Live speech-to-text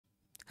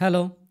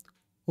Hello,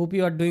 hope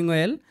you are doing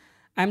well.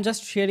 I'm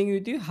just sharing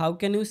with you how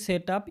can you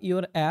set up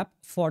your app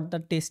for the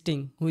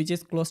testing, which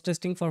is close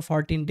testing for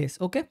 14 days.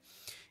 Okay,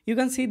 you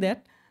can see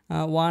that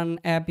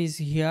one app is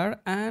here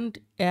and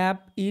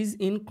app is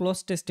in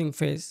close testing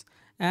phase,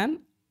 and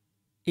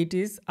it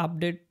is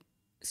update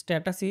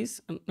status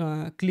is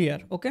clear.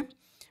 Okay,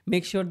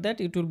 make sure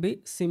that it will be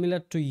similar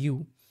to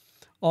you,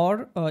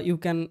 or you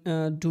can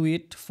do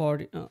it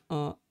for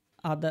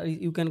other.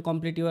 You can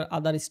complete your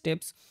other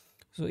steps.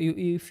 So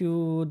if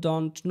you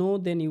don't know,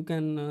 then you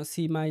can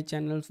see my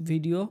channel's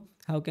video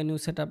how can you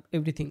set up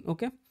everything.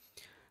 Okay,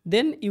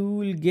 then you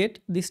will get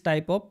this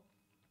type of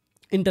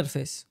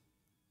interface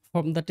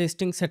from the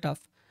testing setup,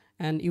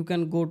 and you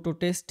can go to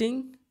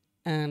testing,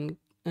 and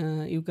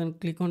you can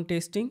click on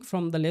testing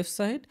from the left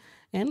side,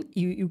 and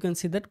you can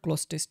see that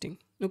close testing.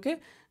 Okay,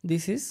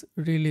 this is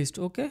released.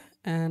 Okay,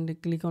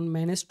 and click on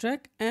manage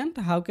track. And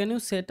how can you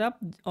set up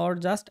or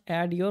just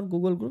add your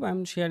Google group?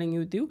 I'm sharing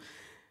with you.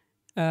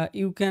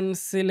 You can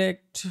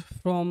select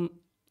from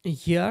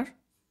here,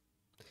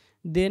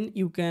 then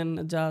you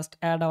can just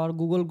add our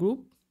Google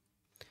group.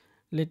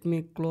 Let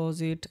me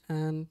close it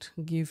and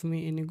give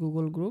me any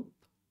Google group.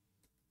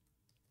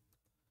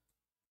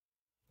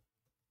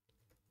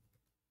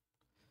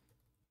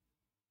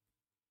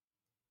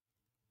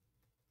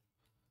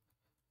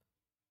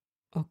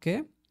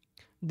 Okay,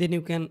 then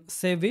you can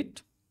save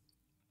it,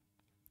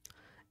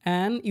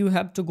 and you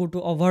have to go to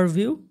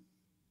overview,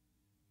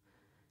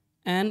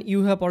 and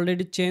you have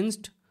already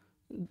changed,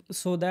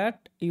 so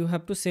that you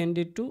have to send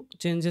it to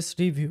changes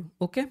review.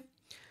 Okay,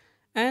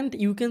 and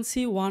you can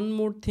see one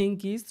more thing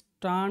is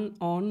turn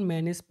on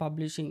manage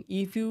publishing.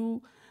 If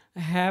you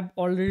have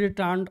already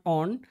turned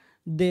on,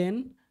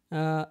 then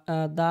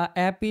the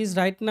app is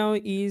right now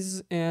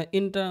is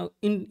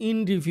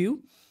in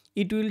review.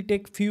 It will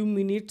take few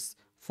minutes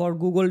for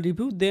Google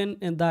review, then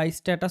the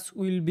status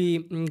will be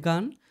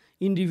gone.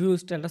 In review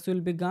status will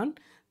be gone,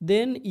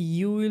 then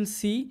you will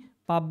see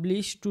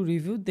publish to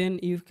review. Then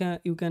you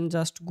can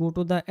just go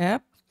to the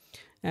app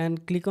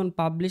and click on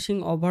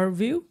publishing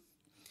overview.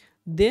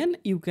 Then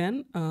you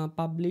can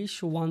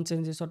publish one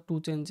changes or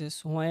two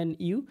changes when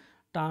you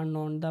turn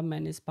on the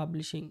manage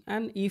publishing.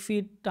 And if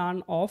it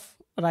turn off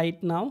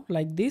right now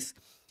like this,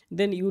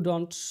 then you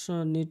don't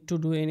need to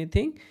do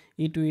anything,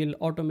 it will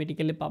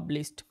automatically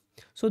published.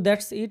 So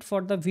that's it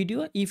for the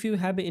video. If you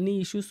have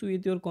any issues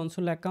with your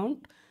console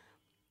account,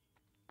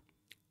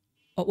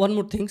 one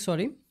more thing,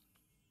 sorry,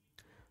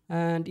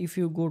 and if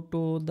you go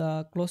to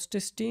the close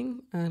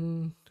testing,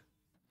 and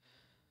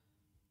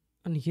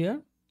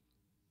here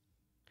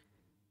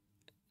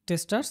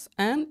testers,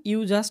 and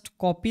you just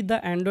copy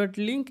the Android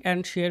link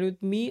and share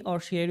with me or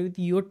share with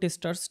your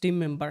testers team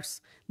members.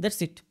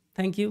 That's it.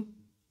 Thank you.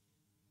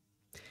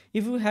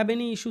 If you have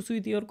any issues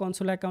with your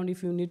console account,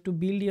 if you need to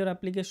build your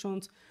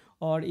applications,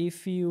 or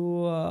if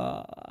you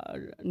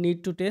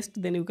need to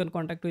test, then you can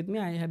contact with me.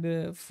 I have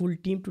a full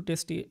team to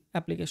test the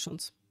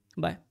applications.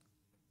 Bye.